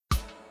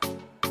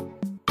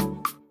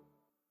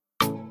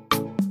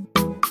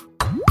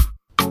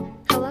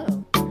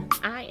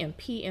am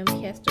PM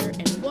Kester,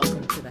 and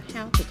welcome to the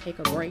How to Take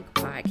a Break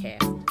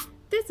podcast.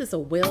 This is a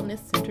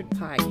wellness-centered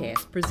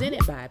podcast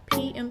presented by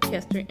PM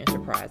Kester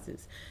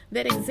Enterprises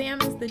that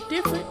examines the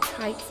different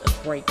types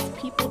of breaks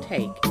people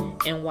take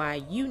and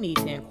why you need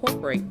to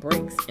incorporate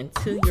breaks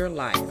into your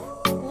life.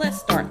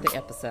 Let's start the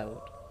episode.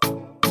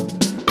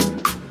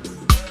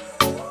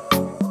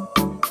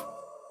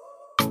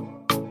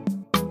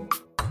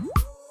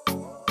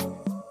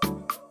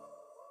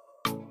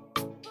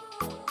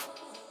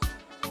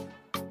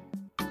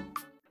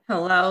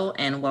 Hello,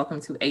 and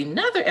welcome to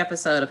another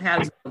episode of How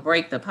to Take a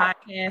Break, the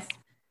podcast.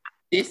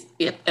 This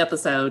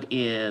episode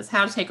is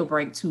how to take a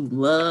break to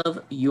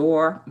love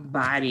your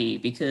body,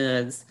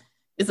 because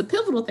it's a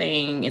pivotal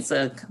thing. It's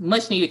a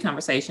much needed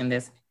conversation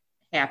that's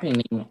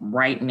happening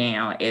right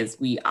now as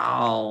we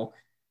all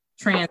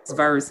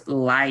transverse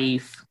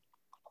life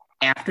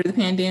after the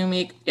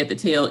pandemic, at the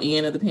tail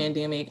end of the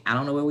pandemic. I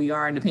don't know where we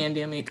are in the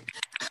pandemic.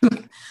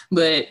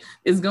 But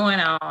it's going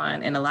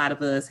on, and a lot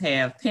of us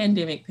have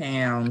pandemic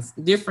pounds,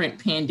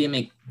 different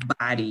pandemic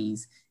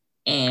bodies,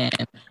 and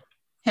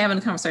having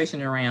a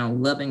conversation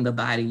around loving the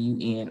body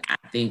you in, I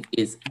think,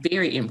 is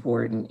very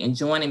important. And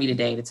joining me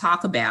today to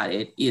talk about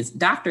it is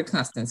Dr.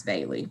 Constance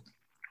Bailey.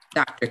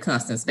 Dr.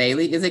 Constance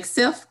Bailey is a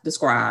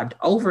self-described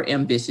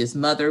overambitious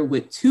mother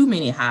with too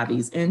many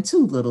hobbies and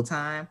too little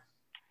time.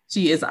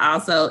 She is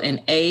also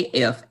an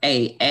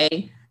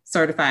AFAA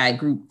certified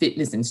group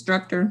fitness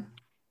instructor.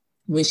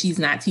 When she's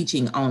not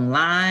teaching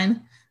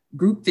online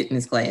group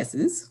fitness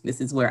classes,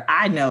 this is where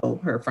I know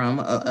her from,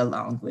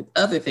 along with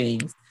other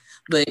things,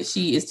 but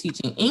she is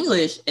teaching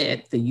English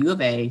at the U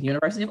of A,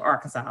 University of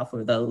Arkansas.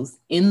 For those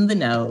in the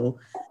know,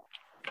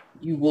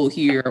 you will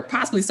hear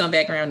possibly some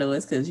background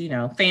noise because, you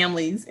know,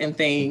 families and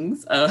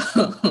things.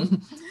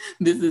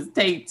 This is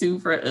take two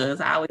for us.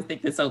 I always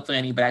think it's so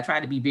funny, but I try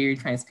to be very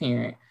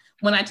transparent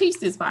when I teach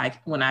this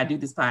when I do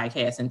this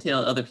podcast and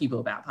tell other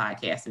people about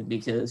podcasting,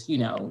 because, you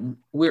know,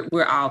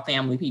 we're all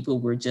family people,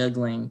 we're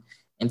juggling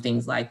and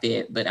things like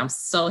that. But I'm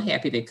so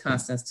happy that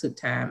Constance took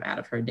time out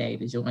of her day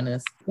to join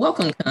us.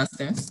 Welcome,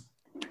 Constance.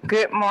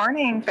 Good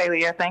morning,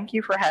 Thalia. Thank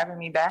you for having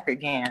me back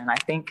again. I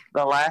think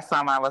the last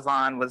time I was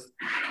on was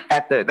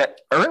at the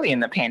early in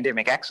the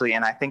pandemic, actually.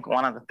 And I think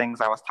one of the things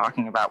I was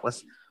talking about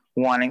was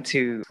wanting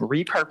to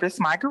repurpose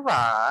my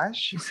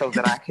garage so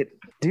that I could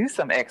do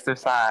some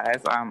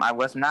exercise. I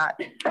was not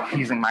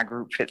using my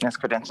group fitness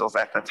credentials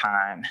at the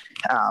time.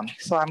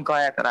 So I'm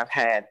glad that I've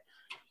had,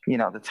 you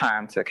know, the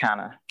time to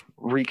kind of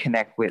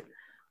reconnect with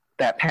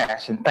that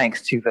passion,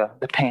 thanks to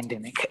the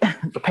pandemic,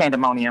 the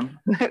pandemonium,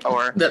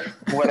 or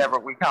whatever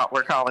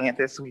we're calling it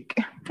this week.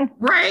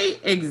 Right,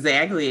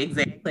 exactly.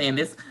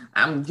 And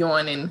I'm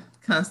joining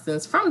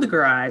Constance from the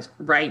garage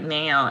right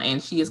now,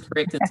 and she is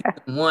correct.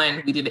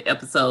 One, we did an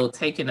episode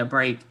taking a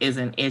break as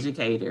an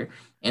educator,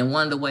 and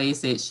one of the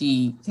ways that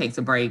she takes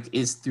a break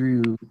is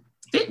through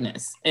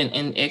fitness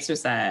and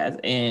exercise.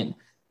 And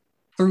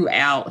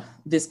throughout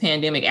this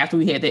pandemic, after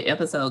we had that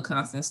episode,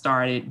 Constance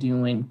started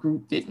doing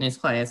group fitness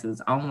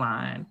classes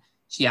online.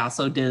 She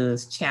also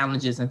does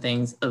challenges and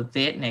things of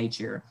that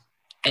nature.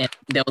 And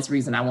that was the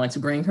reason I wanted to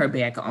bring her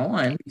back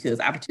on, because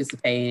I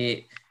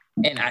participated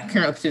and I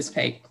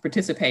currently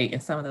participate in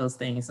some of those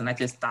things. And I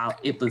just thought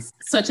it was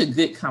such a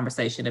good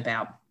conversation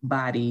about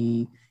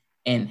body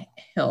and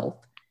health.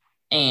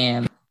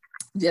 And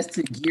just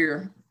to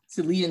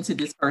lead into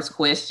this first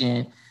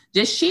question,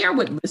 just share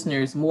with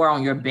listeners more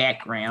on your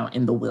background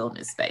in the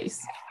wellness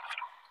space.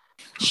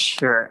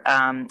 Sure.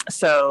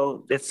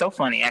 So it's so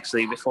funny,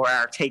 actually, before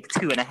our take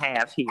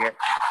 2.5 here,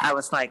 I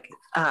was like,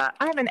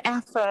 I'm an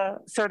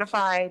AFA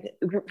certified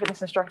group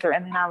fitness instructor.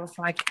 And then I was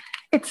like,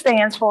 it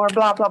stands for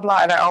blah, blah,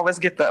 blah. And I always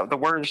get the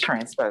words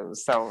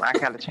transposed. So I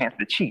got a chance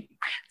to cheat.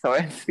 So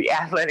it's the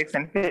Athletics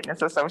and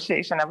Fitness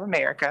Association of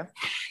America.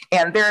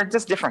 And they're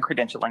just different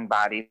credentialing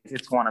bodies.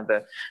 It's one of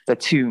the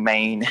two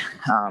main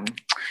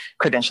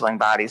credentialing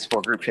bodies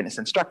for group fitness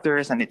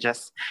instructors. And it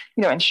just,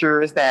 you know,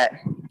 ensures that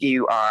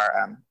you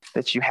are,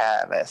 that you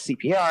have a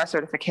CPR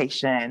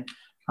certification.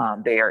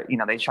 They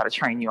try to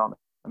train you on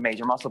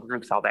major muscle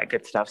groups, all that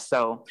good stuff.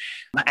 So,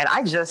 and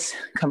I just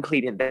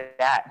completed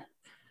that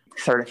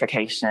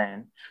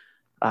certification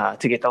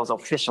to get those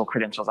official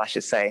credentials, I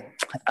should say,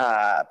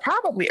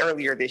 probably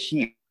earlier this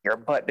year.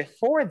 But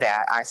before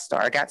that,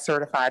 I got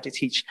certified to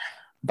teach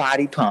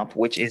Body Pump,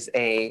 which is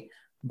a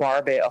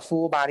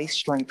full body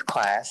strength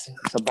class.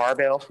 It's a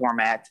barbell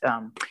format.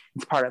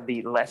 It's part of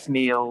the Les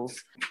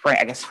Mills,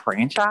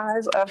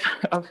 franchise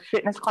of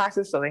fitness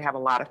classes. So they have a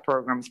lot of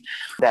programs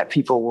that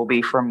people will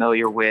be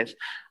familiar with.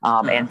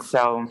 And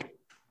so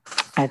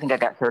I think I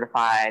got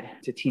certified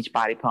to teach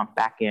Body Pump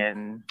back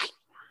in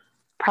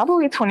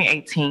probably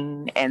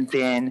 2018. And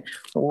then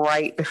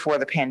right before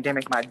the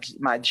pandemic,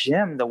 my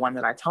gym, the one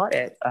that I taught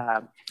at,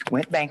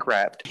 went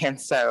bankrupt. And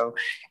so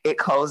it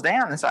closed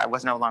down. And so I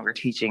was no longer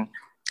teaching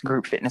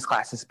group fitness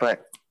classes.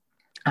 But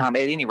at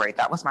any rate,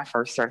 that was my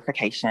first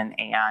certification.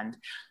 And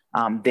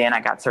then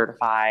I got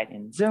certified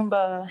in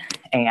Zumba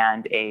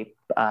and a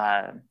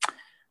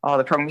Oh,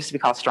 the program used to be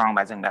called Strong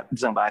by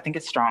Zumba. I think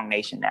it's Strong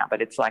Nation now,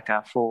 but it's like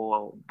a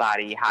full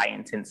body, high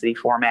intensity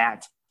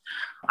format.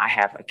 I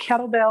have a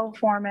kettlebell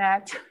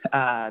format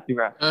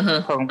through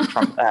a program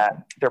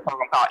through a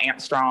program called Amp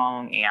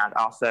Strong, and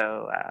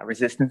also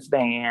resistance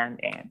band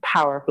and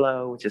power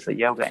flow, which is a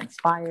yoga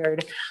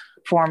inspired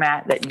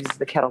format that uses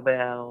the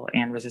kettlebell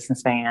and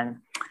resistance band.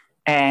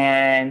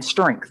 And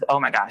strength. Oh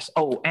my gosh.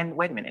 Oh, and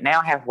wait a minute.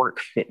 Now I have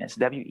Work Fitness,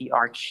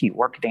 WERQ,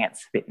 Work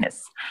Dance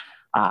Fitness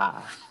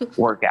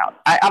workout.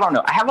 I don't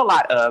know. I have a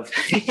lot of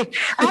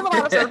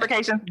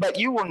certifications, but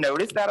you will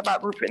notice that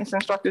about group fitness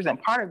instructors. And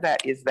part of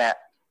that is that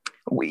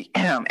we,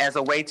 as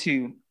a way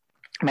to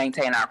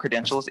maintain our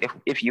credentials,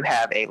 if you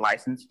have a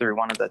license through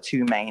one of the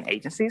two main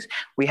agencies,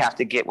 we have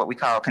to get what we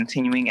call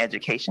continuing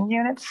education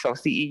units, so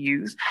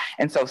CEUs.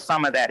 And so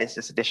some of that is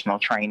just additional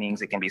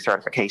trainings. It can be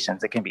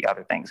certifications. It can be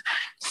other things.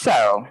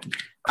 So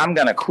I'm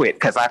going to quit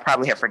because I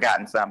probably have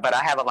forgotten some, but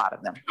I have a lot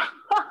of them.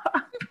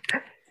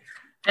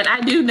 And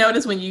I do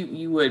notice when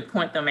you would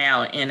point them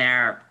out in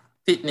our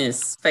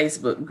fitness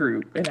Facebook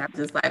group, and I'm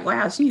just like,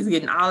 wow, she's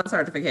getting all the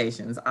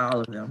certifications,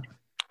 all of them.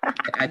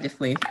 I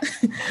definitely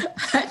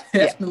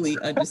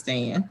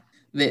understand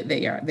that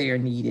they are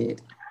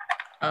needed.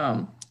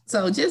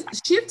 So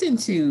just shifting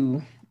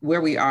to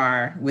where we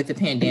are with the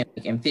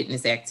pandemic and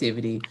fitness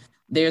activity,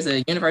 there's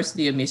a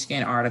University of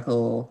Michigan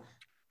article,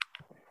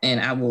 and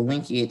I will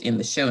link it in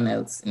the show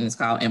notes, and it's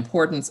called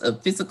Importance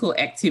of Physical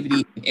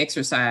Activity and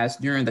Exercise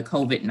During the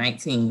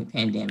COVID-19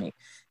 Pandemic.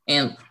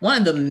 And one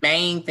of the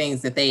main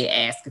things that they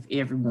ask of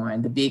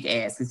everyone, the big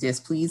ask, is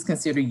just please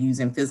consider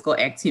using physical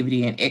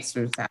activity and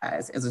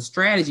exercise as a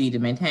strategy to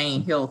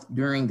maintain health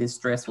during this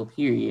stressful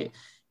period.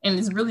 And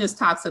this really just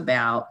talks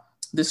about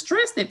the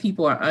stress that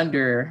people are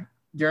under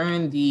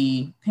during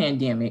the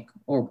pandemic,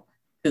 or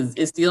because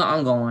it's still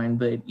ongoing,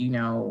 but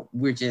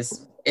we're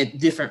just at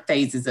different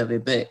phases of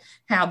it, but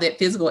how that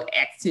physical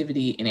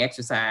activity and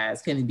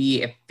exercise can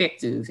be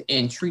effective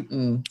in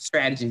treating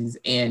strategies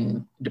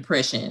in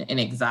depression and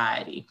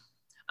anxiety.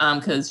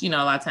 Because, a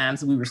lot of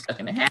times we were stuck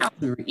in the house,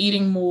 we were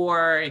eating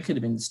more, it could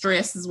have been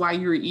stresses while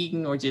you were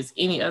eating or just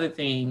any other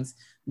things,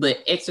 but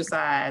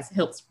exercise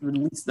helps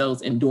release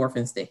those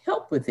endorphins to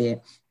help with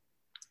it.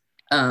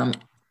 And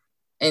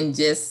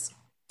just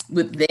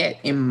with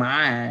that in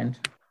mind,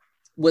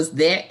 was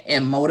that a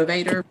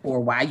motivator for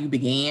why you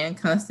began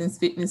Constance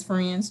Fitness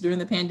Friends during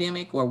the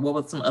pandemic, or what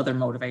were some other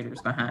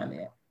motivators behind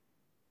that?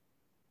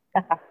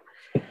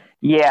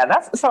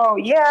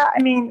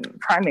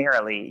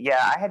 Primarily,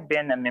 I had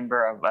been a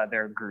member of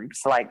other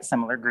groups, like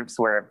similar groups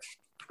where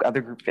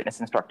other group fitness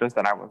instructors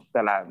that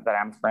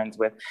I'm friends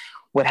with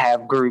would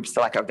have groups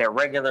like of their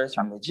regulars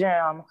from the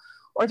gym,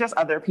 or just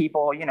other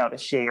people, to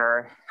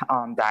share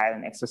diet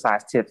and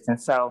exercise tips.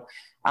 And so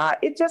I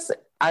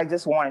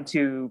just wanted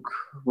to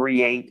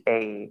create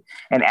an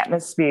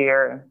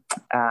atmosphere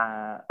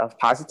of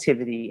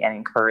positivity and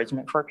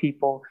encouragement for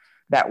people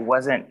that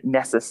wasn't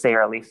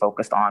necessarily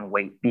focused on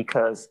weight,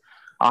 because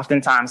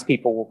oftentimes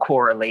people will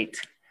correlate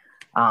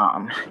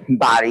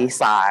body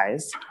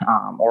size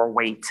or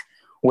weight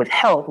with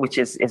health, which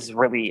is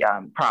really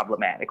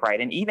problematic,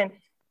 right? And even,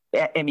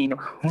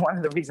 one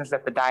of the reasons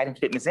that the diet and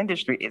fitness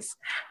industry is,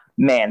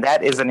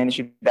 that is an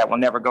industry that will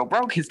never go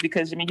broke, is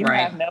because, you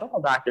right. have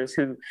medical doctors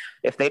who,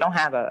 if they don't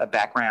have a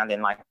background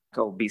in like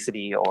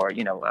obesity or,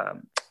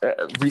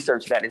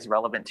 research that is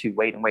relevant to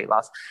weight and weight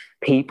loss,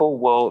 people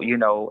will,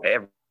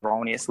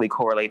 erroneously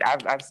correlate.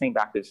 I've seen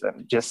doctors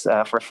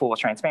for full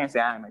transparency.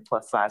 I am a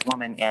plus size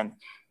woman. And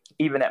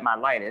even at my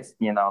lightest,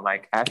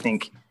 I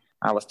think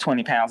I was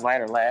 20 pounds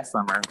lighter last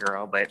summer,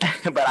 girl, but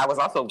I was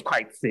also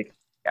quite sick.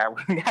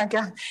 I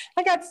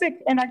got sick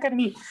and I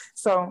couldn't eat.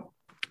 So,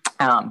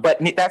 but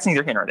that's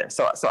neither here nor there.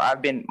 So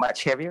I've been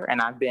much heavier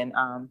and I've been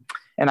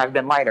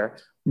lighter,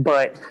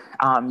 but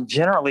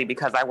generally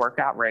because I work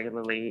out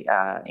regularly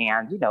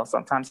and,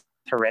 sometimes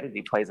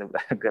heredity plays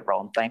a good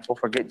role. I'm thankful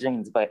for good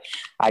genes, but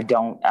I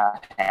don't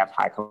have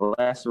high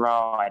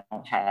cholesterol. I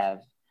don't have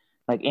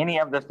like any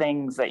of the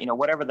things that,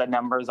 whatever the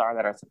numbers are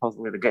that are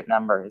supposedly the good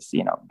numbers,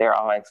 they're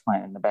all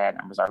excellent and the bad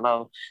numbers are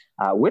low,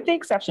 with the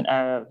exception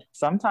of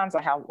sometimes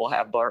will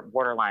have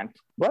borderline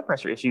blood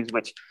pressure issues,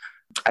 which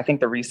I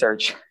think the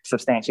research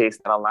substantiates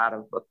that a lot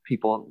of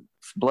people's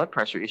blood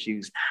pressure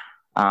issues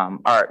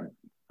are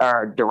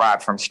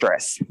derived from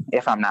stress,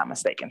 if I'm not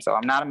mistaken. So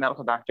I'm not a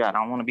medical doctor. I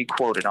don't want to be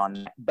quoted on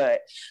that,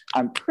 but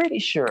I'm pretty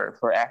sure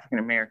for African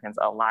Americans,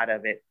 a lot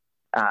of it,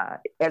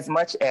 as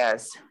much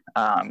as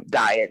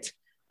diet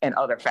and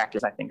other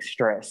factors, I think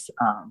stress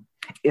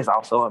is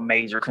also a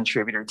major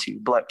contributor to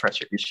blood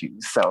pressure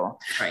issues. So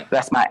right.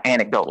 That's my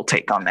anecdotal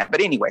take on that. But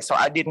anyway, so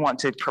I did want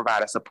to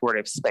provide a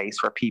supportive space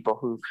for people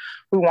who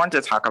want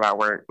to talk about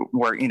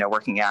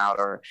working out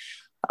or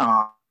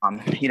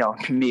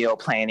meal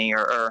planning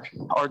or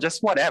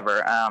just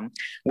whatever,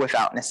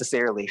 without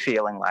necessarily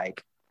feeling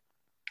like,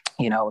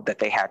 that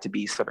they had to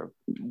be sort of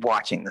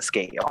watching the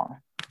scale.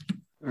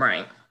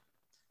 Right.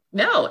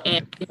 No,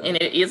 and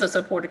it is a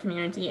supportive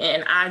community.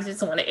 And I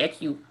just want to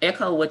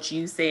echo what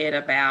you said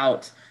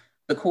about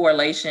the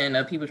correlation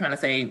of people trying to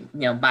say,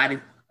 body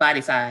body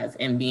size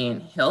and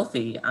being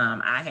healthy.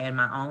 I had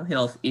my own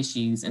health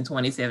issues in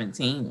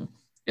 2017.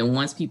 And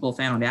once people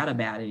found out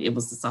about it, it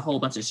was just a whole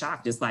bunch of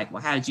shock. Just like,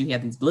 well, how did you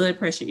have these blood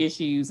pressure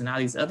issues and all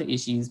these other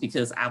issues?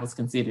 Because I was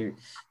considered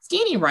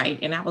skinny, right?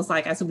 And I was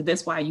like, I said, but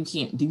that's why you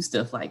can't do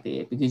stuff like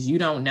that, because you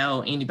don't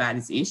know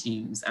anybody's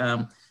issues.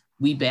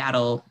 We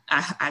battle.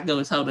 I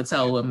go toe to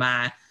toe with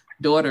my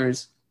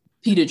daughter's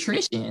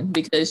pediatrician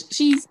because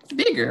she's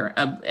bigger.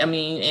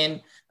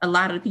 And a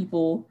lot of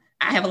people,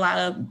 I have a lot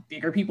of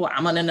bigger people.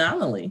 I'm an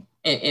anomaly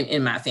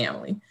in my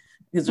family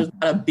because there's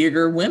a lot of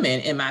bigger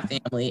women in my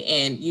family.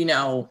 And,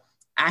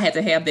 I had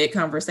to have that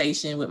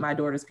conversation with my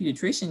daughter's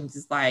pediatrician.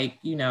 Just like,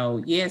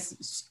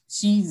 yes,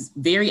 she's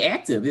very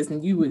active.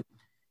 And you would,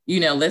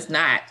 let's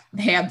not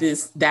have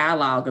this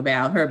dialogue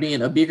about her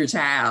being a bigger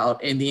child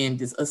and then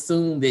just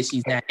assume that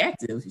she's not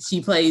active.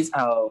 She plays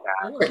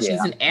sports. She's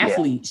an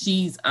athlete.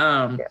 She's,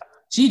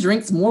 she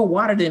drinks more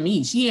water than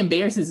me. She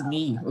embarrasses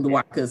me with the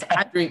water because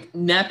I drink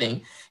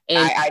nothing.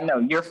 And I know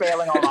you're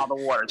failing on all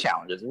the water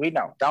challenges. We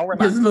know. Don't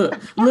remember.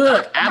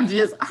 Look, I'm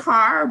just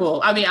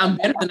horrible. I mean, I'm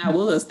better than I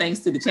was thanks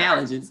to the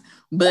challenges.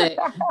 But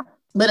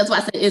that's why I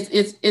said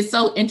it's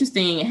so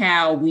interesting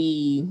how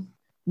we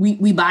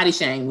body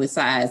shame with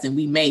size and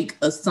we make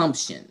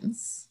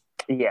assumptions.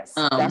 Yes,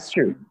 that's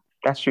true.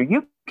 That's true.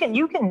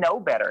 You can know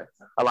better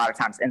a lot of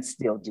times and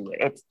still do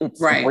it. It's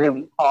right.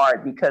 Really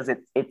hard because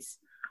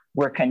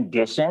we're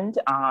conditioned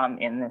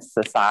in this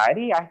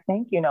society, I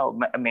think,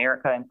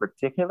 America in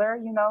particular,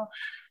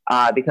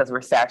 because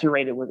we're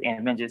saturated with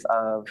images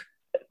of,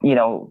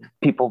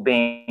 people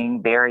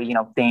being very,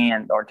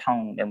 thin or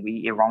toned, and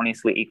we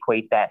erroneously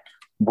equate that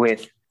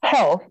with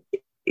health.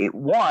 A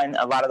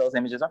lot of those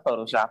images are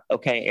Photoshopped.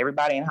 Okay,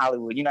 everybody in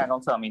Hollywood, you're not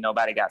going to tell me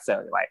nobody got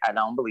cellulite. I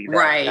don't believe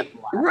that.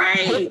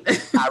 Right.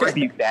 I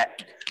rebuke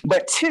that.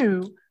 But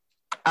two,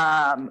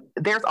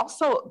 there's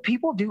also,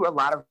 people do a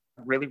lot of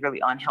really, really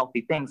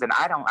unhealthy things. And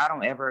I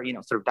don't ever,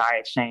 sort of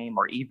diet shame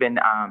or even,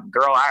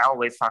 I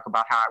always talk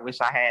about how I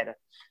wish I had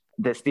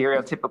the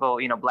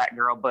stereotypical, Black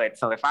girl butt.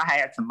 So if I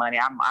had some money,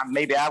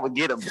 maybe I would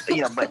get a,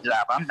 butt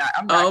job. I'm not.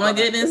 Oh my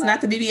goodness,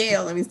 not the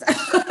BBL. Let me stop.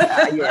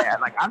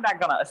 I'm not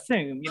going to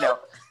assume,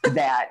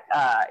 that,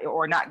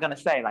 or not going to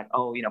say like,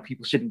 oh,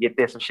 people shouldn't get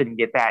this or shouldn't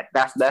get that.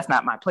 That's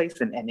not my place.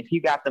 And if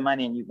you got the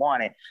money and you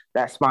want it,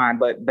 that's fine.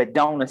 But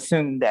don't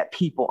assume that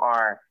people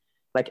are,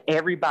 like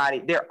everybody,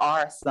 there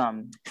are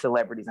some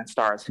celebrities and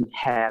stars who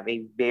have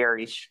a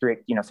very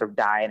strict, sort of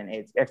diet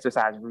and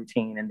exercise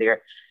routine, and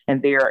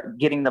they're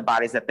getting the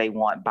bodies that they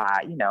want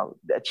by,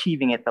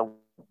 achieving it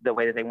the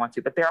way that they want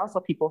to. But there are also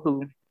people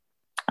who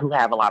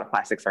have a lot of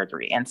plastic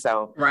surgery, and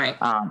so right.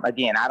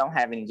 Again, I don't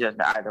have any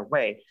judgment either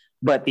way.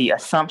 But the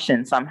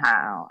assumption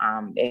somehow,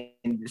 and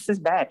this is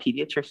bad.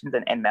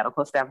 Pediatricians and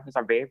medical establishments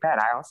are very bad.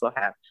 I also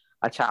have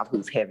a child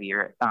who's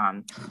heavier.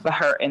 But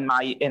her and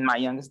my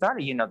youngest daughter,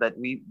 that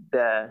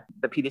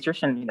the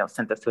pediatrician,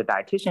 sent us to a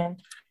dietitian.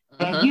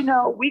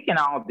 And, we can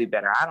all do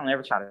better. I don't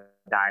ever try to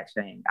diet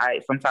shame.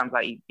 Sometimes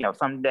I eat,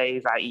 some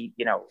days I eat,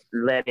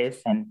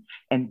 lettuce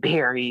and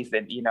berries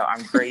and,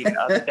 I'm great. And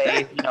other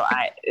days,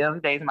 other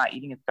days my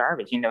eating is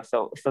garbage,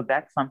 so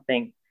that's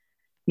something,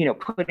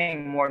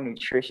 putting more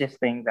nutritious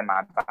things in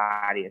my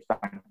body is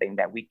something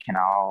that we can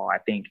all, I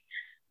think,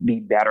 be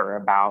better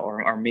about,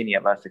 or many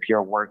of us, if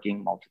you're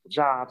working multiple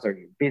jobs or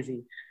you're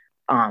busy,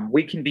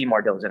 we can be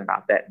more diligent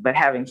about that. But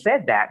having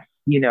said that,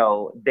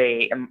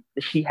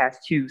 she has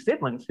two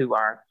siblings who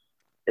are,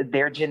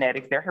 their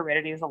genetics, their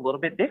heredity is a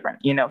little bit different,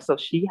 so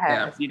she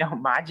has,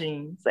 my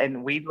genes,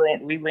 and we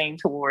lean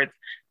towards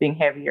being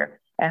heavier,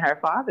 and her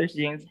father's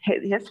genes,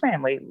 his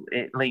family,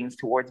 it leans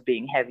towards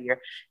being heavier.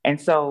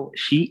 And so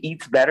she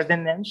eats better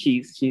than them.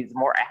 She's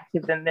more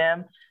active than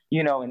them.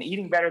 And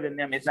eating better than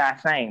them is not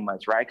saying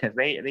much, right? Because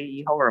they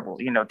eat horrible.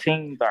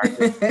 Teens are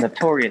just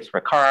notorious for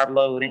carb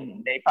loading,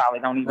 and they probably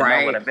don't even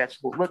know what a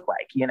vegetable look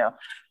like,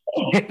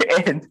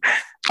 And,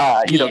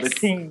 yes. The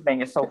teen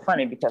thing is so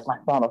funny because my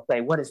son will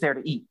say, "What is there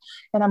to eat?"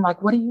 And I'm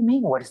like, "What do you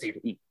mean, what is there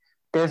to eat?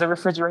 There's a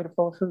refrigerator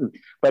full of food."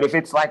 But if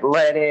it's like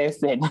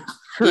lettuce and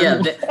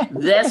fruit,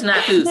 that's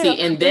not food. See,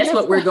 and that's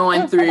what we're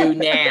going through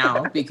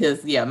now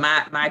because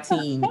my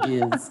teen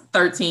is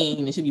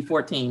 13 and she'll be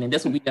 14, and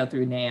that's what we go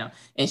through now.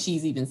 And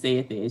she's even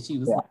said that she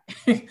was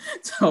like,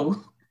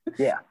 so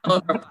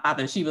her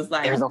father, she was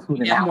like, "There's no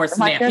food in the house." More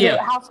snacks. Like, a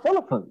house full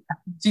of food.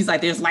 She's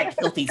like, "There's like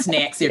filthy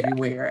snacks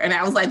everywhere," and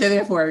I was like, "They're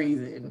there for a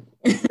reason.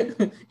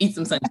 Eat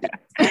some sunshine."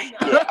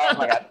 Oh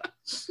my God.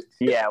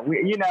 Yeah,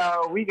 we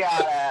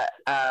gotta,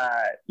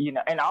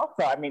 and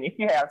also, I mean, if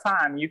you have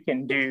time, you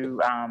can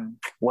do,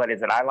 what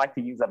is it? I like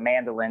to use a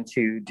mandolin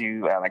to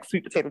do like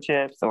sweet potato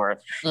chips, or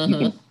you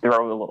can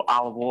throw a little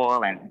olive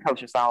oil and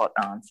kosher salt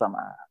on some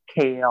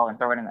kale and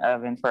throw it in the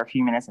oven for a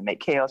few minutes and make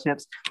kale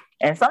chips.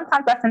 And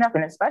sometimes that's enough.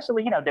 And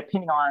especially,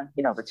 depending on,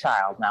 the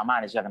child. Now,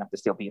 mine is young enough to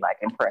still be like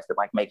impressed with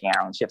like making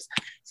our own chips.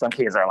 Some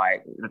kids are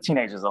like, the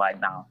teenagers are like,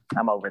 no,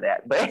 I'm over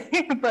that.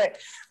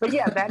 But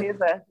yeah, that is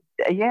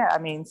I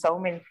mean, so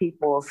many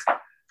people's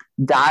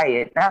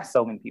diet, not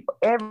so many people,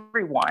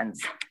 everyone's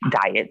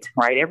diet,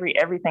 right?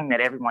 Everything that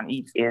everyone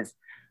eats is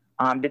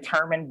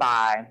determined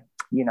by,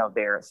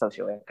 their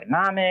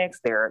socioeconomics,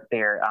 their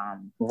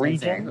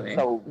region. Exactly.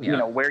 So,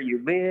 where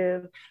you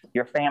live,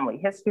 your family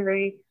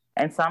history.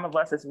 And some of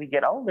us, as we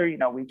get older,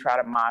 we try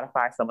to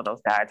modify some of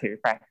those dietary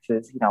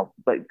practices,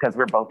 but because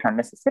we're both from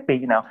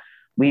Mississippi,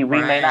 we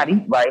may not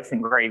eat rice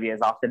and gravy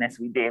as often as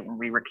we did when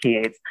we were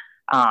kids.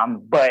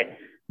 But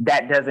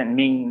that doesn't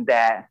mean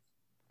that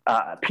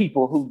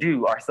people who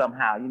do are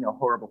somehow,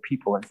 horrible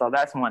people. And so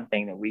that's one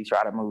thing that we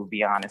try to move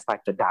beyond. It's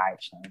like the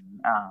diet shaming,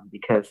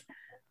 because,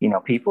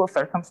 people's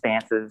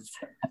circumstances,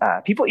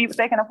 people eat what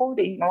they can afford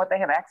to eat and what they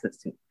have access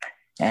to.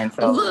 And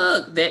so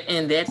look,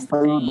 that's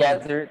food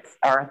deserts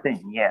are a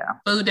thing. Yeah.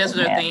 Food deserts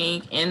are a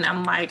thing. And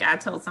I'm like, I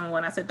told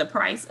someone, I said, the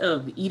price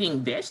of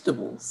eating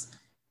vegetables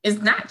is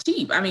not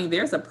cheap. I mean,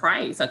 there's a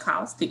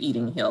cost to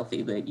eating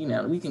healthy, but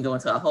we can go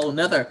into a whole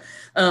nother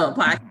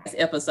podcast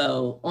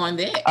episode on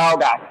that. Oh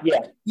God,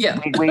 yeah, yeah.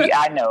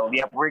 I know.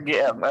 Yeah,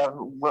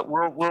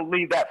 we'll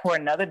leave that for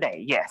another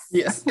day. Yes.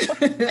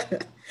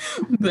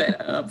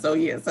 But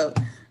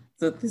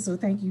so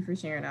thank you for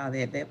sharing all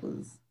that. That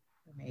was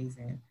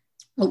amazing.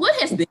 Well, what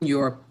has been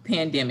your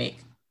pandemic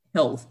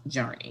health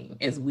journey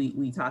as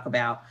we talk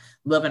about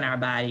loving our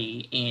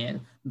body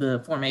and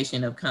the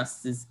formation of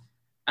Constance's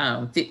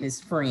fitness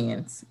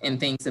friends and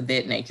things of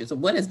that nature? So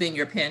what has been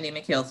your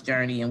pandemic health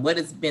journey, and what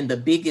has been the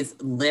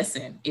biggest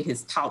lesson it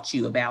has taught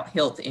you about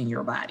health in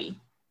your body?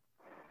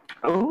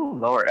 Oh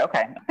Lord,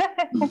 okay.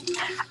 That's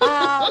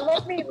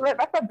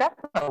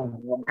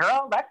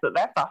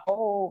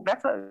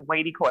a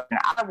weighty question.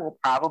 I will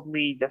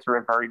probably just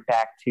revert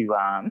back to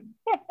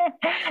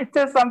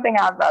to something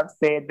I've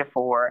said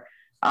before,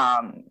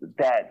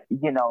 that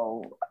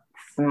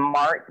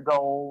SMART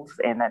goals,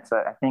 and I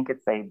think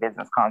it's a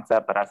business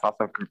concept, but that's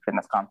also a group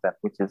fitness concept,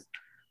 which is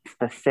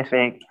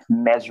specific,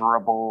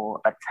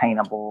 measurable,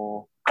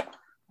 attainable,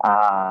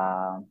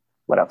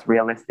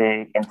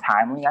 realistic and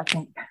timely, I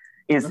think.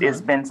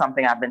 It's been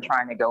something I've been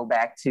trying to go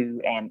back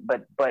to,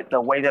 but the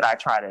way that I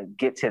try to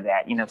get to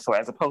that, so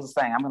as opposed to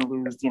saying I'm going to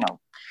lose,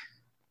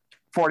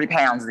 40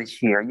 pounds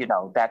this year,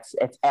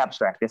 it's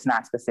abstract. It's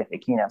not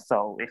specific,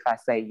 so if I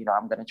say,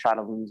 I'm going to try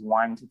to lose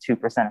 1 to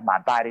 2% of my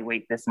body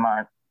weight this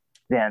month,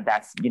 then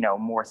that's,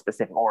 more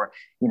specific, or,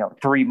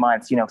 3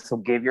 months, so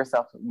give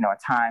yourself, a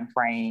time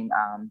frame,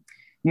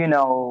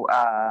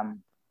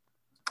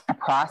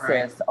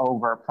 process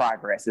over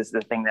progress is the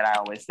thing that I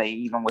always say,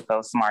 even with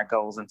those SMART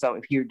goals. And so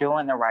if you're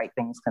doing the right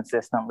things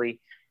consistently,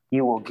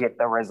 you will get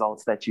the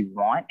results that you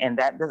want. And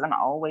that doesn't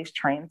always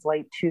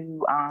translate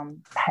to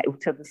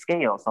the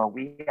scale. So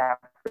we have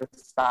to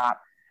stop.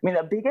 I mean,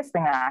 the biggest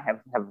thing I have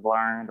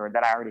learned, or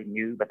that I already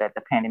knew, but that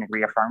the pandemic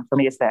reaffirmed for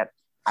me, is that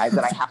I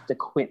have to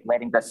quit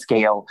letting the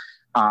scale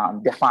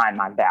define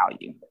my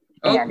value.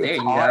 And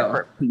it's hard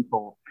for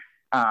people,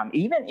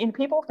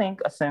 people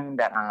assume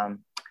that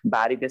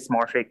body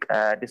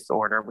dysmorphic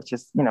disorder, which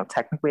is,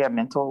 technically a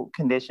mental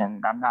condition.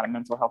 I'm not a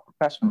mental health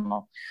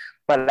professional,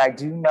 but I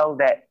do know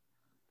that,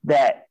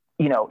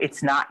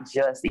 it's not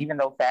just, even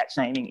though fat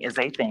shaming is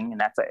a thing, and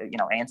that's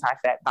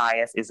anti-fat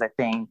bias is a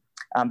thing.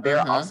 There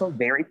are also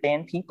very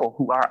thin people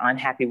who are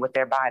unhappy with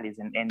their bodies,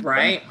 and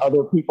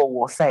other people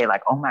will say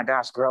like, oh my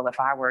gosh, girl, if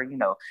I were,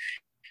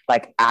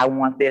 like I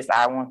want this,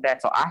 I want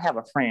that. So I have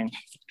a friend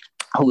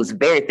who was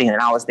very thin,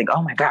 and I always think,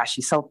 oh my gosh,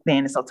 she's so thin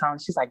and so tiny.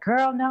 She's like,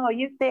 girl, no,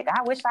 you thick.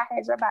 I wish I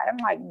had your body. I'm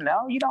like,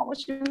 no, you don't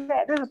wish you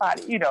had this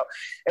body,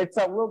 And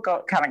so we'll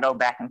go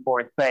back and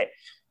forth. But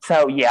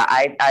so yeah,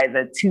 I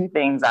the two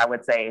things I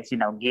would say is,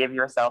 give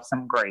yourself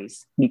some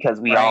grace, because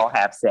we all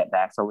have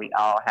setbacks, or we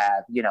all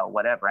have,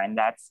 whatever. And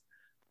that's,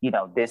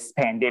 this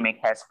pandemic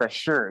has for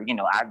sure,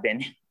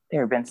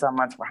 there have been some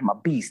months where I'm a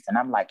beast and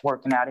I'm like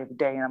working out every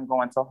day and I'm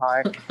going so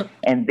hard.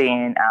 And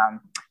then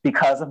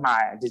because of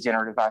my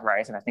degenerative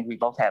arthritis, and I think we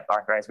both have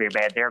arthritis very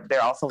bad, there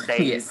are also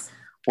days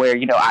where,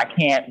 I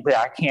can't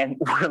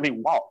really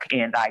walk,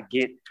 and I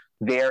get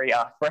very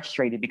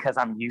frustrated because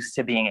I'm used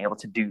to being able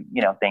to do,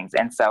 things.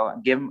 And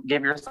so give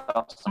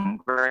yourself some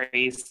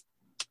grace,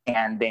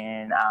 and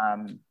then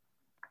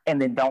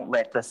don't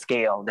let the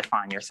scale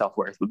define your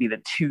self-worth would be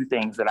the two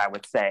things that I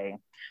would say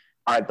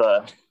are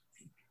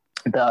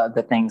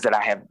the things that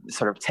I have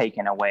sort of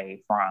taken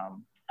away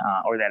from,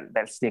 or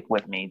that stick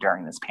with me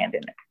during this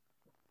pandemic.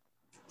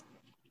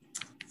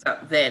 So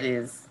that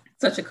is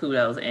such a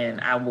kudos, and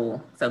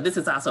so this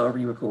is also a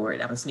re-record.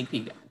 I'm a sneak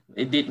peek.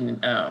 It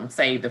didn't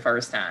save the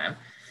first time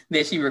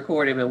that she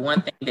recorded, but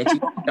one thing that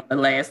the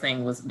last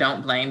thing was,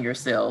 don't blame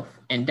yourself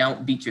and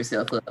don't beat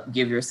yourself up,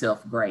 give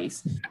yourself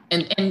grace.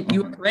 And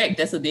you were correct.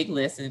 That's a big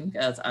lesson,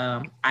 because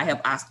I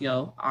have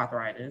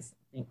osteoarthritis.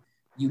 I think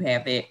you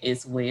have that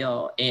as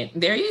well. And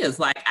there is,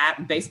 like, I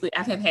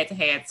have had to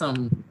have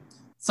some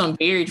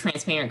very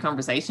transparent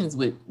conversations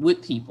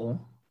with people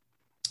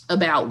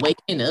about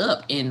waking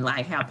up, and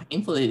like how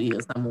painful it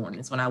is some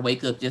mornings when I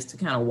wake up just to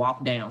kind of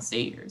walk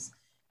downstairs.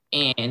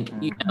 And,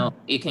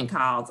 it can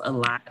cause a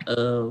lot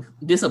of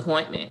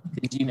disappointment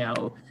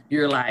because,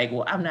 you're like,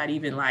 well, I'm not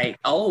even like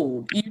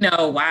old,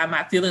 why am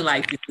I feeling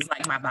like this? It's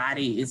like my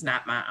body is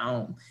not my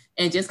own.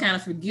 And just kind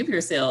of forgive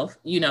yourself,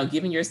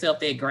 giving yourself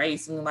that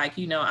grace and like,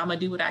 I'm gonna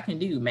do what I can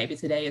do. Maybe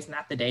today is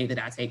not the day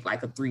that I take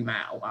like a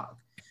 3-mile walk,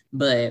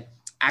 but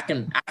I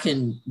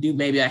can do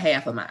maybe a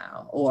half a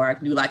mile, or I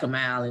can do like a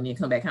mile and then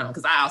come back home.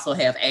 Because I also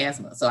have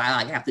asthma, so I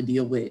like have to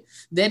deal with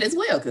that as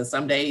well. Because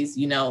some days,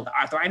 the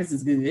arthritis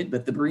is good,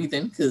 but the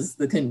breathing, because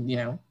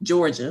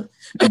Georgia,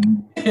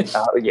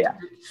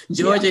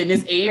 Georgia in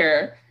this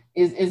air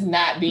is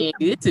not being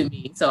good to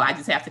me. So I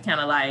just have to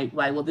kind of like,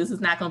 well, this is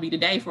not going to be the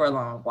day for a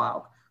long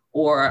walk,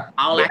 or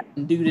all I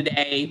can do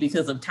today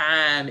because of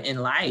time in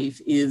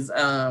life is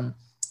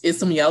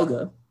some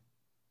yoga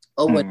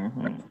or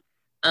whatever.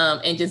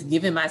 And just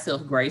giving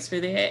myself grace for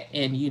that,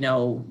 and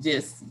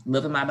just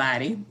loving my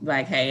body.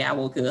 Like, hey, I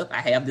woke up,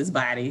 I have this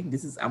body.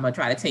 I'm gonna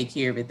try to take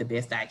care of it the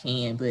best I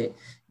can. But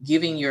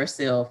giving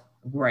yourself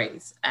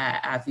grace,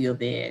 I feel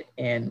that,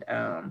 and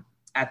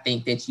I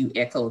think that you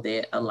echo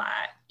that a lot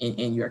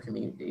in your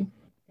community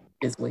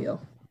as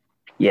well.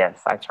 Yes,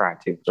 I try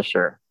to, for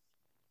sure.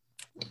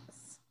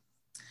 Yes.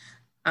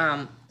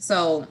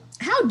 So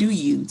how do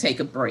you take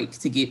a break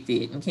to get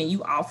fit, and can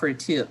you offer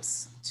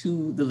tips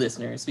to the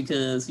listeners?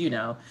 Because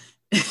you've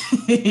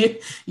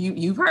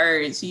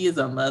heard she is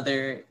a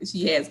mother,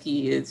 she has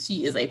kids,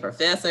 she is a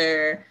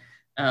professor.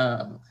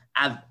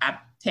 I've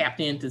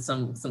tapped into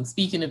some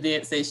speaking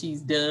events that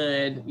she's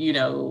done.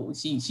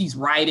 She's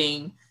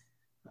writing.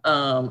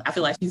 I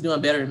feel like she's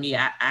doing better than me.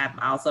 I'm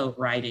also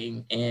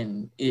writing,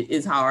 and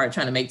it's hard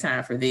trying to make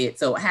time for that.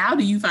 So how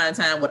do you find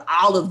time with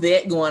all of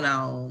that going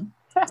on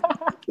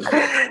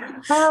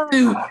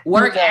to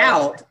work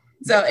out?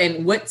 So,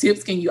 and what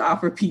tips can you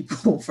offer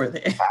people for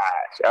that?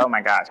 Oh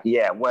my gosh.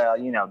 Yeah. Well,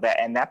 that,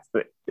 and that's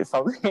it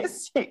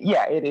is.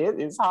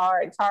 It's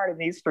hard. It's hard in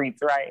these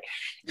streets. Right.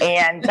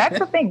 And that's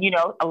the thing,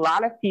 a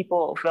lot of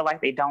people feel like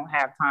they don't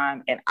have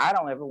time, and I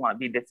don't ever want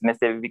to be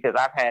dismissive, because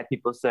I've had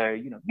people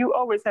say, you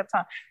always have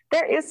time.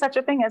 There is such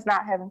a thing as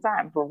not having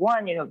time. For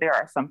one, there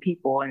are some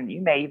people, and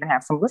you may even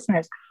have some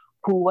listeners,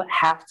 who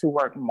have to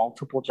work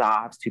multiple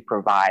jobs to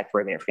provide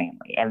for their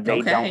family, and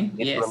they don't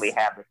really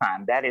have the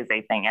time. That is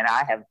a thing. And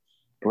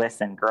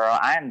listen, girl,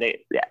 I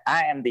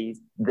am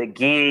the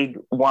gig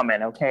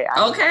woman. Okay.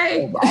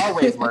 I've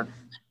always worked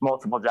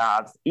multiple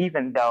jobs,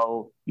 even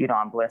though,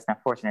 I'm blessed and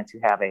fortunate to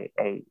have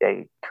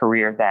a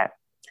career that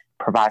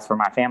provides for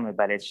my family.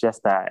 But it's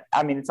just,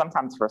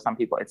 sometimes for some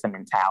people, it's a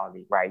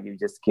mentality, right? You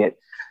just get,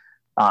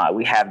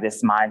 we have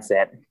this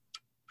mindset.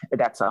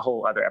 That's a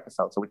whole other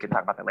episode, so we can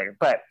talk about that later.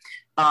 But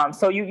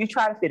so you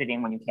try to fit it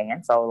in when you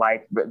can. So,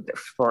 like,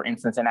 for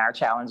instance, in our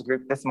challenge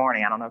group this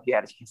morning, I don't know if you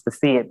had a chance to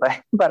see it,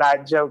 but I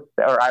joked,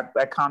 or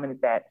I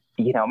commented that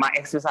my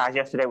exercise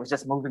yesterday was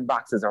just moving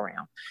boxes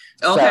around.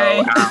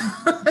 Okay.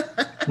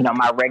 So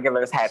my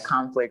regulars had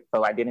conflict,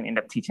 so I didn't end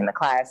up teaching the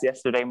class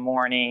yesterday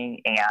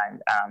morning,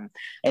 and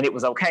it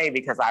was okay,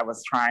 because I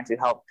was trying to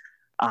help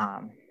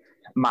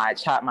my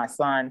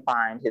son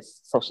find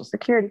his social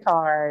security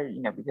card,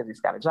 because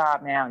he's got a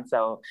job now. And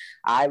so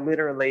I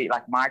literally,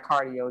 like, my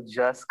cardio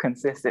just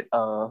consisted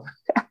of,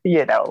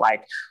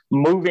 like,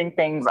 moving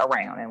things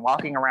around and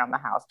walking around the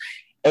house.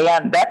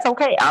 And that's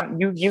okay.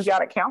 You got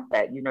to count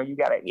that, you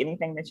got to,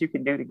 anything that you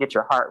can do to get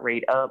your heart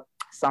rate up.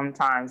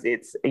 Sometimes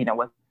it's,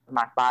 with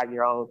my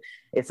 5-year-old,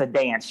 it's a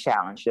dance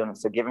challenge,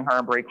 so giving her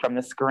a break from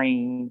the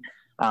screen.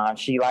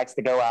 She likes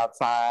to go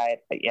outside.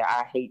 Yeah,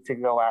 I hate to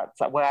go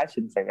outside. Well, I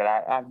shouldn't say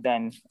that. I've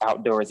done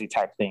outdoorsy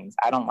type things.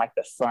 I don't like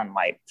the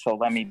sunlight. So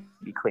let me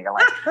be clear.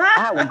 Like,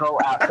 I will go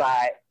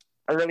outside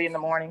early in the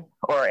morning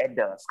or at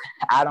dusk.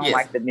 I don't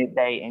like the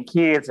midday, and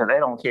kids, they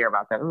don't care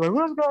about that. Like,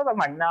 what's going on? I'm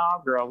like,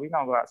 no, girl, we're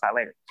going to go outside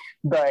later.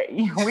 But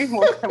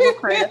we'll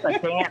create a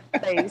dance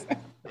space.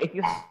 If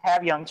you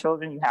have young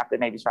children, you have to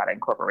maybe try to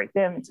incorporate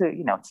them into,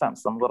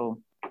 some little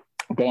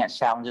dance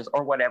challenges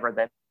or whatever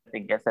that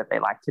they guess that they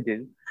like to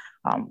do.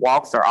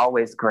 Walks are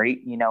always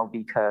great,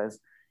 because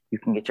you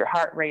can get your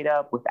heart rate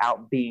up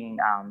without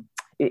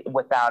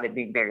it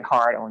being very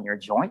hard on your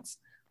joints.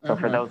 So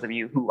for those of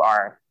you who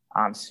are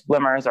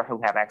swimmers or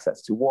who have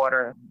access to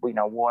water,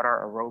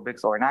 water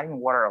aerobics, or not even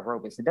water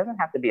aerobics, it doesn't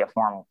have to be a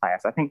formal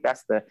class. I think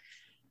that's the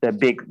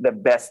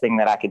best thing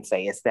that I could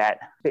say, is that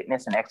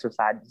fitness and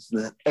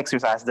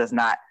exercise does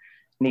not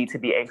need to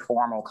be a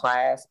formal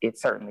class. It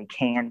certainly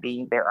can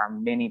be. There are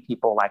many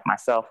people like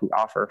myself who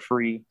offer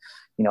free,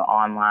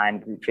 online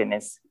group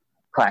fitness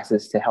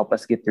classes to help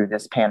us get through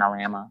this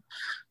panorama.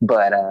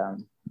 But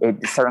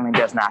it certainly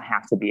does not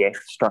have to be a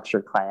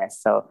structured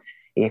class. So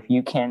if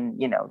you can,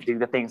 do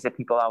the things that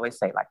people always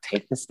say, like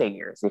take the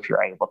stairs, if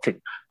you're able to,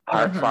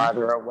 park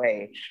farther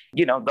away,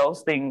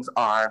 those things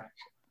are,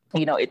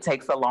 it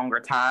takes a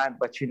longer time,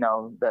 but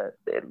the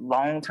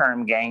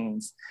long-term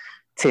gains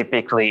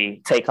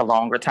typically take a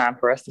longer time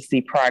for us to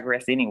see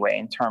progress anyway,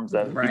 in terms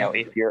of,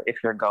 if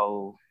your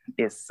goal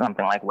is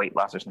something like weight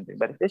loss or something.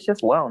 But if it's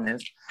just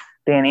wellness,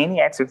 then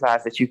any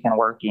exercise that you can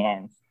work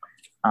in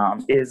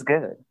is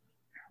good,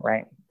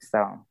 right?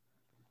 So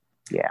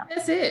Yeah.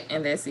 That's it.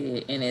 And that's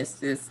it. And it's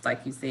just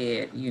like you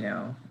said,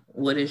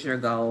 what is your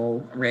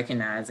goal?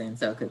 Recognizing.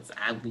 So, because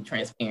I'll be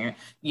transparent,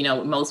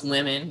 most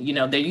women,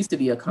 there used to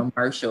be a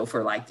commercial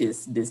for like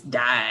this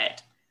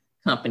diet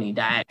company,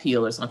 diet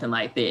pill or something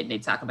like that. And they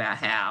talk about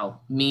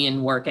how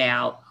men work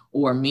out,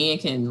 or men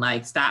can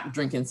like stop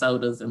drinking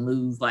sodas and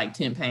lose like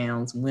 10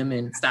 pounds.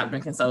 Women stop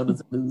drinking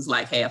sodas and lose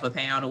like half a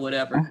pound or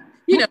whatever.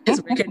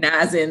 Just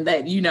recognizing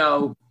that,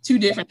 two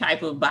different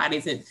type of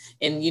bodies and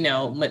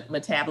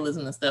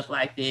metabolism and stuff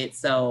like that.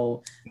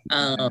 So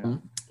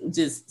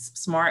just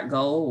smart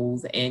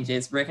goals and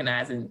just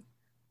recognizing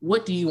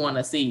what do you want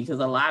to see? Because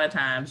a lot of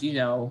times,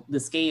 the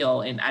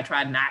scale, and I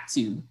try not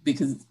to,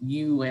 because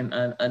you and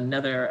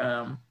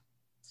another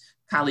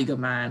colleague of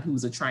mine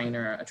who's a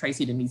trainer,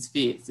 Tracy Denise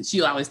Fitz,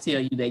 she'll always tell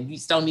you that you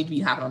just don't need to be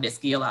hopping on that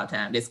scale all the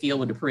time. That scale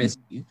will depress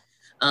you.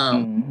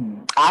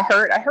 I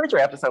heard your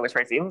episode with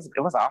Tracy. It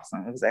was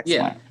awesome. It was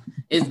excellent.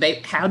 Yeah.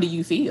 How do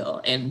you feel?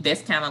 And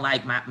that's kind of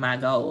like my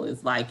goal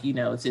is like,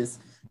 just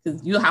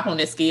because you hop on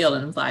that scale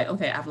and it's like,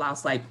 okay, I've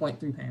lost like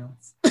 0.3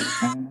 pounds.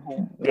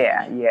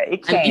 Yeah.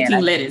 It can. I'm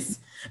eating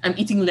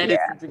lettuce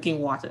and drinking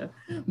water,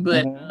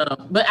 but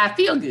I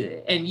feel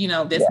good. And,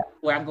 that's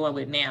where I'm going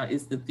with now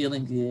is the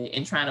feeling good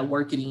and trying to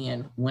work it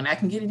in when I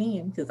can get it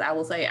in. Because I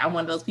will say I'm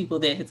one of those people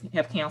that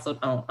have canceled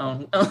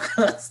on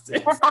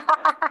customs.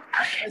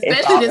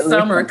 Especially this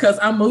summer because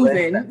I'm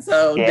moving.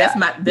 So that's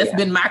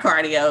been my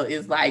cardio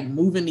is like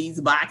moving these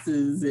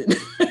boxes and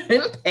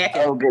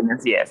packing. Oh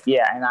goodness, yes.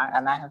 Yeah.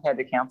 And I have had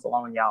to cancel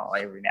on y'all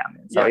every now and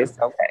then. So it's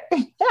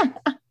okay.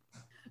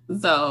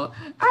 So,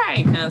 all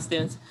right,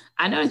 Constance,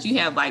 I know that you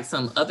have like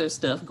some other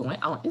stuff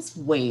going on as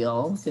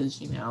well,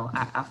 because,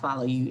 I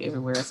follow you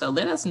everywhere. So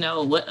let us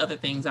know what other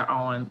things are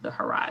on the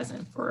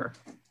horizon for.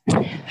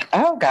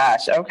 Oh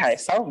gosh. Okay.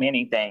 So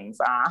many things.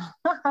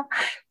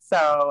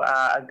 So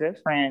a good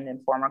friend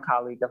and former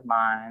colleague of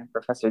mine,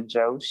 Professor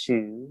Joe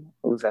Shu,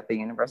 who's at the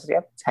University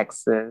of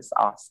Texas,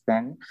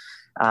 Austin,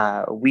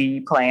 we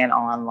plan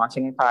on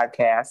launching a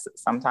podcast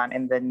sometime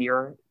in the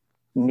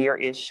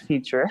near-ish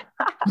future,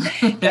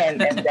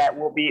 and that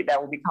will be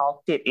called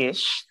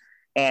Fit-ish.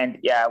 And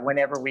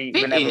whenever we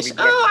get,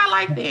 I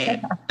like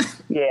that.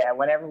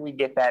 Whenever we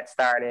get that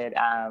started,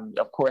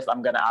 of course,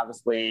 I'm going to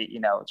obviously,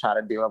 try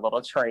to do a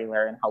little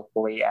trailer and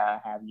hopefully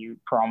have you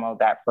promo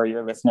that for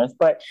your listeners.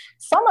 But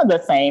some of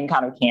the same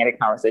kind of candid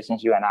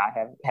conversations you and I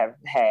have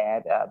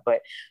had,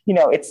 but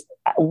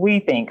we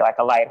think like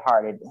a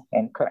lighthearted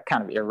and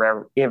kind of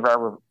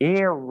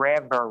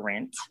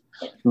irreverent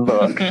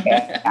look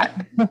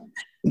at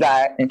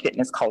diet and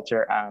fitness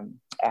culture.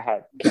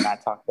 I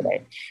cannot talk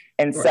today.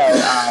 And so,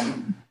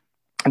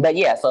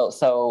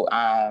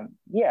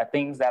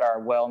 things that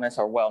are wellness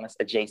or wellness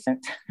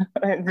adjacent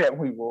that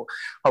we will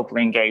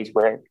hopefully engage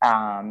with.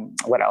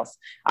 What else?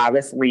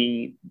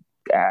 Obviously,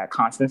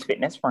 Constance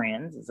Fitness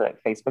Friends is a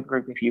Facebook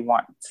group if you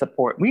want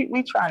support.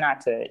 We try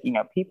not to,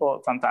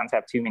 people sometimes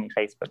have too many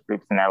Facebook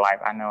groups in their life.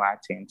 I know I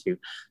tend to.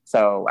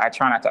 So I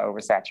try not to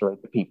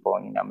oversaturate the people,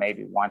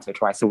 maybe once or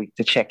twice a week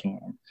to check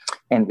in.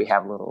 And we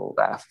have little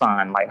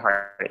fun,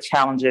 lighthearted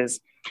challenges.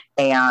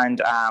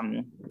 And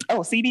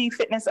CD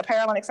Fitness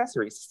Apparel and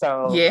Accessories.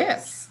 So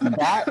yes,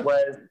 that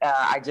was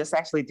I just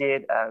actually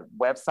did a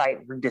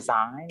website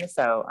redesign.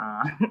 So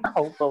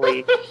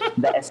hopefully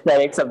the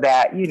aesthetics of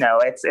that,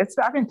 it's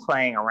I've been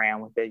playing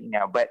around with it,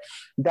 but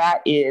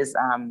that is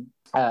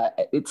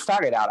it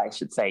started out, I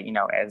should say,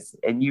 as,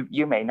 and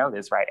you may know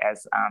this, right,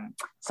 as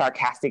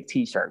sarcastic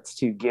T-shirts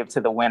to give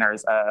to the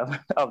winners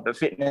of the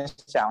fitness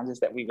challenges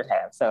that we would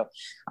have. So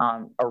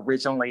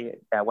originally,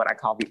 what I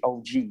call the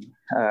OG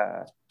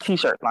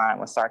T-shirt line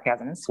was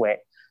sarcasm and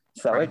sweat.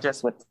 So it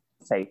just would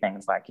say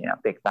things like,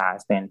 thick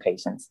thighs, thin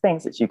patience,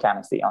 things that you kind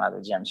of see on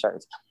other gym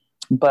shirts.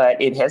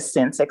 But it has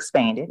since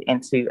expanded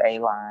into a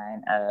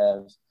line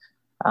of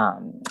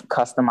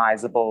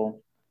customizable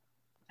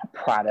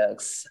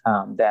products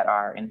that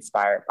are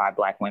inspired by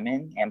Black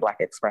women and Black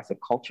expressive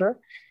culture.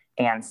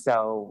 And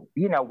so,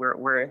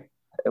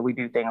 we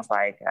do things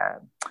like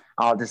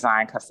I'll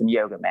design custom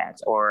yoga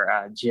mats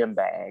or gym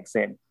bags.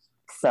 And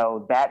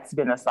so that's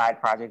been a side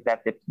project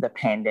that the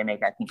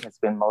pandemic, I think, has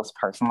been most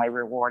personally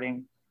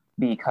rewarding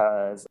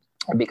because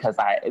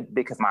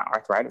my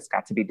arthritis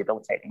got to be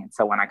debilitating. And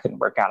so when I couldn't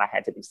work out, I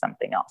had to do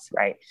something else.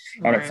 Right.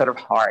 And it's sort of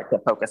hard to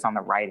focus on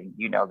the writing.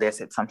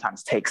 It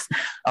sometimes takes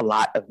a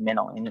lot of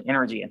mental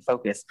energy and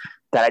focus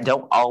that I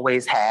don't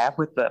always have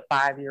with the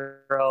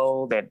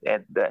 5-year-old and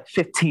the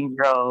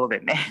 15-year-old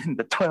and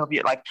the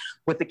 12-year, like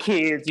with the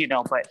kids,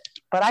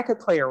 but I could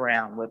play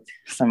around with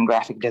some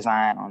graphic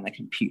design on the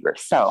computer.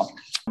 So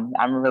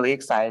I'm really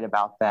excited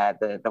about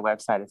that. The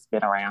website has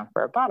been around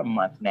for about a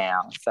month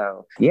now.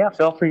 So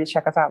feel free to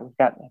check us out. We've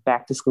got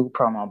back to school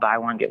promo, buy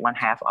one, get one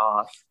half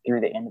off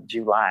through the end of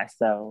July.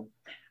 So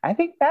I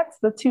think that's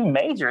the two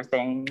major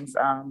things.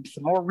 Some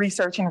more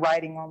research and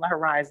writing on the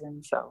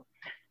horizon. So,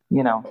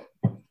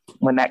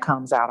 when that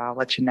comes out, I'll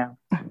let you know.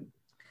 All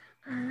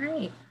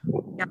right.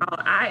 Y'all,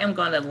 I am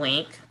going to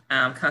link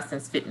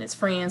Constance Fitness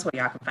Friends, where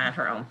y'all can find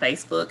her on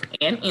Facebook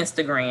and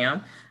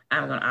Instagram.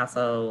 I'm going to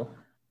also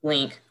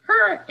link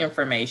her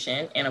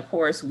information. And of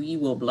course, we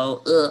will blow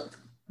up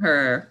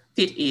her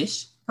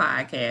Fit-ish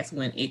podcast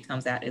when it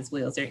comes out as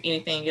well. Is there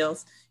anything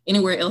else,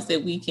 anywhere else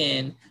that we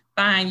can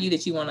find you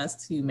that you want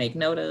us to make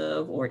note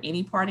of, or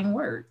any parting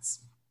words?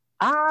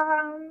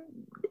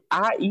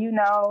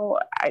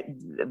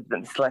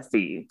 Let's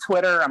see.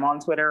 Twitter. I'm on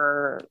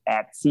Twitter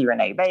at C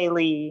Renee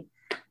Bailey.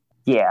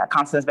 Yeah,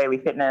 Constance Bailey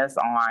Fitness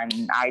on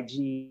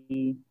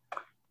IG.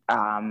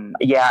 I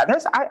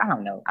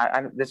don't know.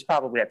 There's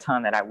probably a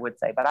ton that I would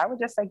say, but I would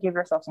just say give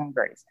yourself some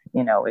grace.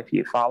 If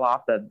you fall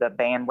off the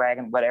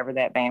bandwagon, whatever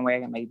that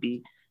bandwagon may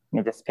be,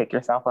 just pick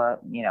yourself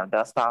up,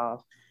 dust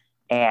off,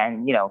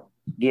 and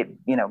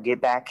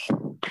get back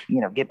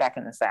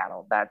in the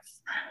saddle.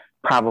 That's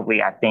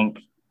probably, I think,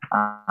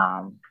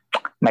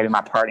 maybe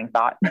my parting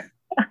thought.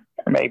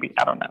 Maybe,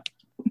 I don't know.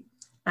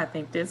 I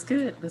think that's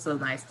good. That's a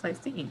nice place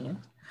to end.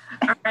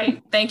 All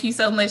right. Thank you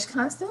so much,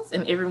 Constance,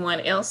 and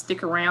everyone else.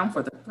 Stick around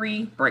for the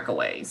 3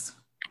 breakaways.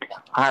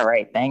 All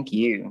right. Thank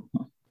you.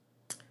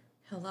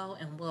 Hello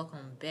and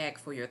welcome back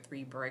for your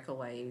 3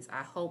 breakaways.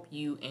 I hope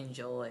you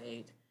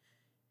enjoyed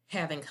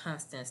having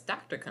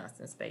Dr.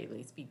 Constance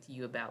Bailey, speak to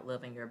you about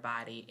loving your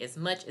body as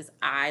much as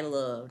I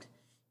loved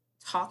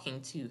talking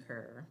to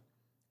her.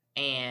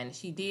 And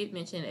she did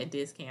mention a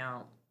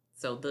discount.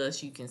 So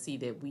thus you can see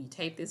that we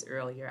taped this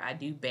earlier. I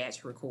do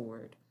batch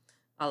record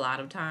a lot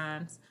of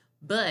times.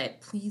 But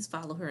please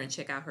follow her and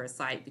check out her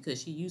site,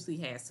 because she usually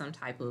has some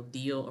type of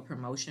deal or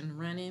promotion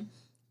running.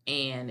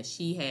 And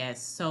she has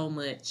so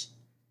much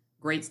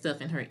great stuff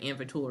in her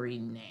inventory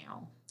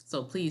now.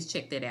 So please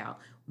check that out.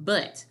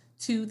 But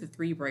to the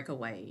 3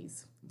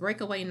 breakaways.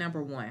 Breakaway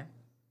number 1.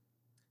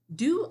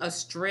 Do a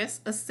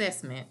stress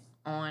assessment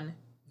on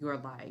your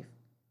life.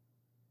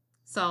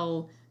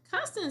 So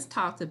Constance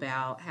talked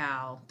about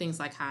how things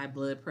like high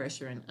blood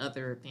pressure and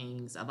other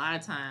things, a lot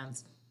of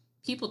times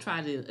people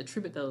try to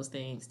attribute those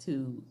things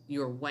to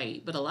your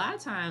weight, but a lot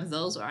of times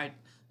those are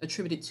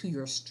attributed to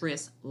your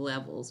stress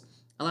levels.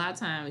 A lot of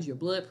times your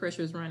blood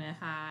pressure is running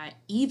high,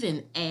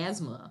 even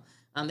asthma.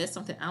 That's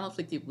something I'm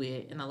afflicted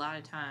with. And a lot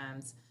of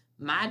times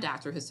my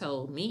doctor has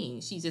told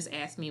me, she just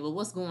asked me, well,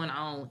 what's going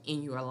on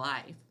in your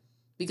life?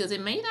 Because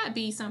it may not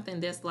be something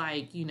that's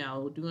like,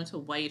 due to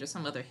weight or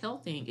some other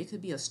health thing. It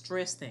could be a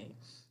stress thing.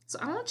 So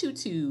I want you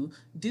to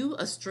do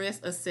a stress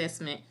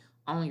assessment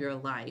on your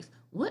life.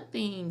 What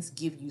things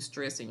give you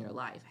stress in your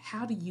life?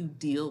 How do you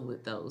deal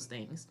with those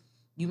things?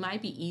 You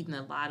might be eating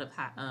a lot of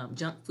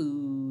junk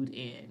food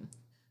and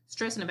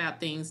stressing about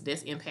things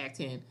that's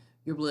impacting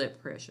your blood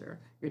pressure,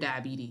 your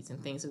diabetes,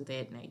 and things of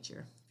that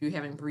nature. If you're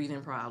having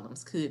breathing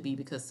problems, could be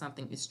because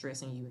something is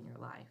stressing you in your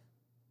life.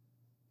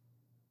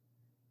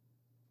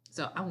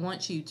 So I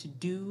want you to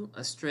do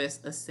a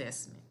stress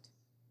assessment.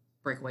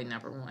 Breakaway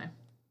number 1.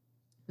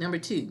 Number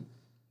 2,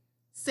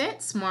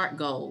 set SMART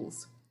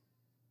goals,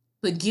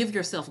 but give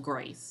yourself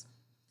grace.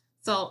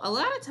 So a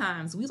lot of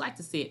times we like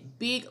to set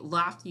big,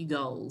 lofty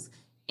goals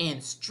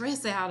and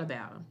stress out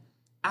about them.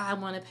 I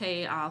want to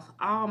pay off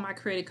all my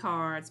credit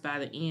cards by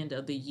the end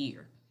of the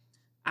year.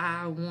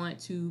 I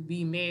want to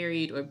be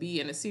married or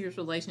be in a serious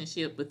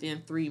relationship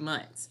within 3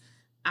 months.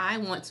 I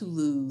want to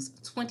lose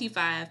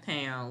 25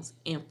 pounds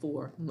in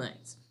 4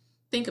 months.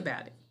 Think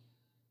about it.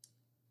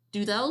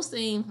 Do those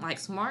seem like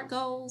SMART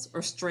goals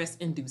or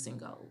stress-inducing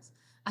goals?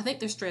 I think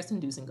they're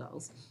stress-inducing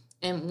goals.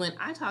 And when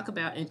I talk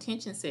about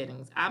intention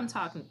settings, I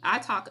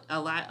talk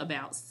a lot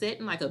about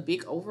setting like a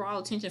big overall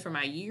intention for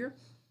my year.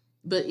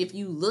 But if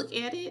you look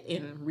at it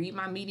and read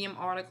my Medium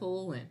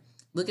article and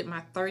look at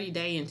my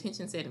 30-day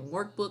intention setting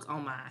workbook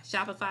on my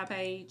Shopify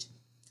page,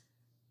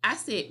 I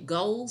set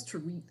goals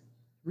to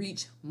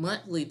reach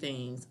monthly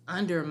things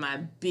under my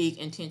big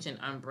intention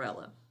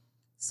umbrella.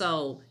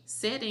 So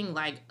setting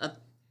like a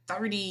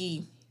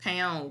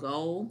 30-pound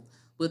goal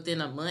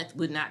within a month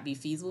would not be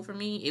feasible for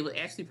me. It would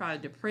actually probably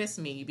depress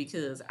me,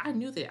 because I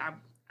knew that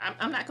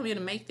I'm not going to be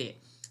able to make that.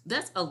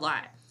 That's a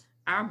lot.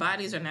 Our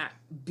bodies are not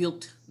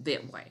built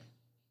that way.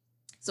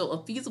 So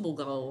a feasible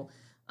goal,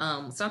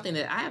 something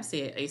that I have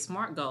set, a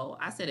SMART goal,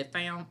 I set a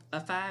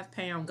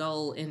 5-pound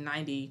goal in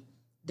 90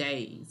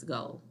 days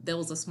goal. That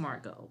was a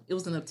SMART goal. It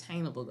was an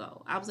obtainable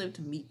goal. I was able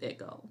to meet that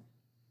goal.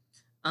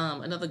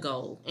 Another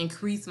goal,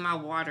 increase my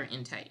water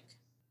intake.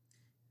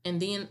 And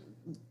then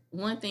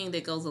one thing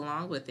that goes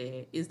along with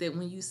it is that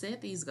when you set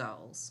these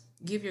goals,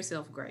 give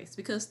yourself grace,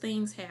 because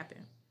things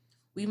happen.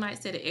 We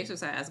might set an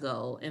exercise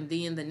goal and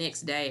then the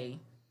next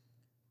day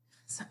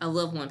a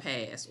loved one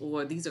passed,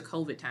 or these are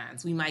COVID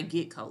times. We might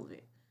get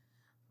COVID.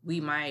 We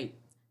might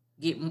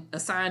get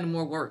assigned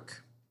more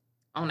work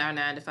on our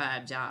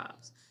 9-to-5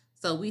 jobs.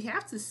 So we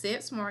have to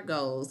set SMART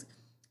goals,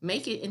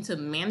 make it into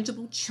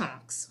manageable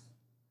chunks,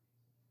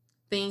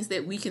 things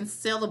that we can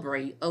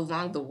celebrate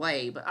along the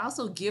way, but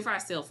also give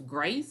ourselves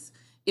grace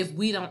if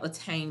we don't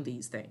attain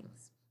these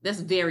things.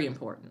 That's very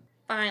important.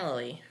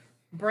 Finally,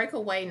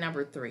 breakaway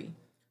number 3.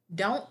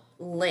 Don't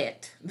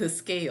let the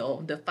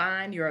scale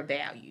define your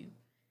value.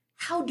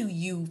 How do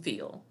you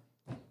feel?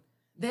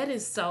 That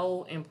is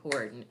so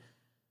important.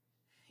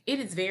 It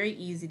is very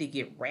easy to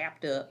get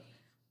wrapped up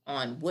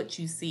on what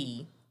you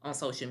see on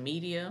social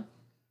media,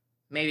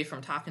 maybe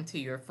from talking to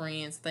your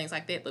friends, things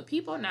like that. But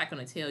people are not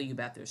going to tell you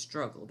about their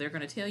struggle. They're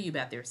going to tell you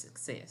about their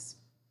success.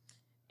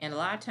 And a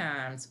lot of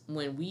times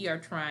when we are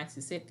trying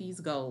to set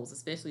these goals,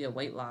 especially a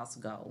weight loss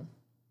goal,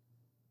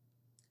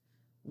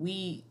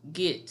 we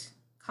get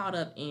caught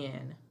up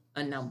in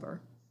a number,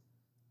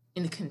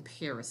 in the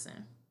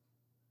comparison.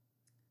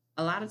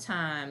 A lot of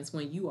times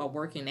when you are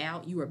working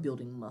out, you are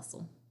building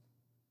muscle.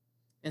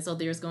 And so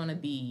there's going to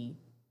be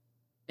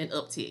an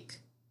uptick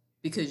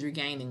because you're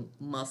gaining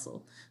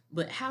muscle.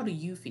 But how do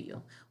you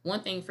feel?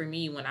 One thing for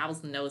me, when I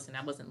was noticing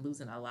I wasn't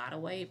losing a lot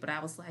of weight, but I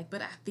was like,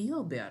 but I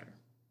feel better.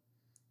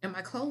 And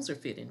my clothes are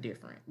fitting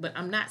different, but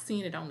I'm not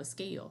seeing it on the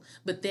scale.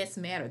 But that's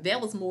matter. That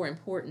was more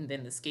important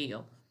than the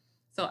scale.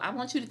 So I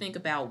want you to think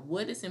about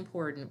what is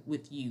important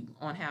with you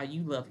on how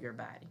you love your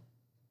body.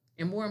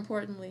 And more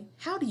importantly,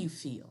 how do you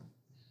feel?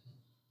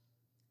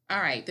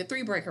 All right, the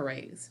 3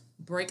 breakaways.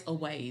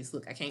 Breakaways.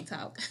 Look, I can't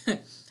talk.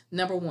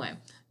 Number 1,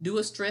 do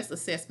a stress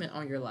assessment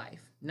on your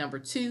life. Number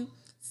 2,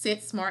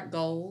 set smart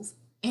goals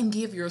and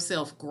give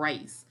yourself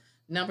grace.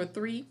 Number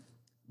 3,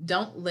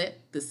 don't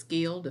let the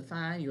scale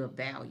define your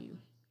value.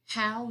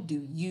 How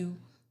do you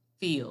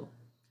feel?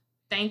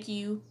 Thank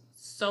you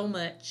so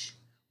much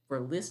for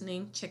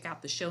listening. Check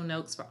out the show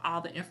notes for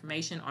all the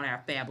information on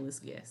our fabulous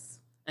guests.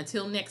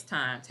 Until next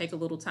time, take a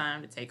little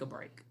time to take a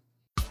break.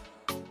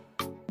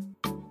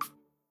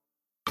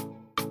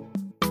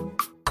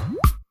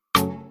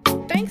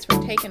 Thanks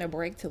for taking a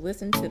break to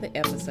listen to the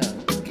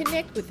episode.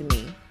 Connect with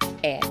me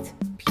at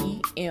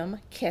PM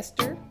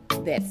Kester,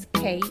 that's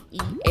KESTER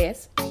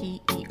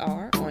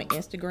on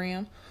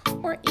Instagram,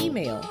 or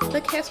email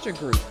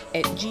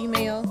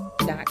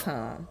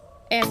thekestergroup@gmail.com.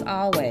 As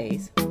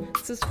always,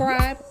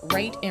 subscribe,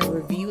 rate, and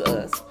review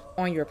us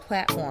on your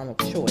platform of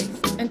choice.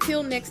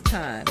 Until next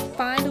time,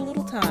 find a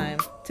little time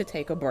to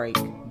take a break.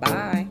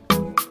 Bye.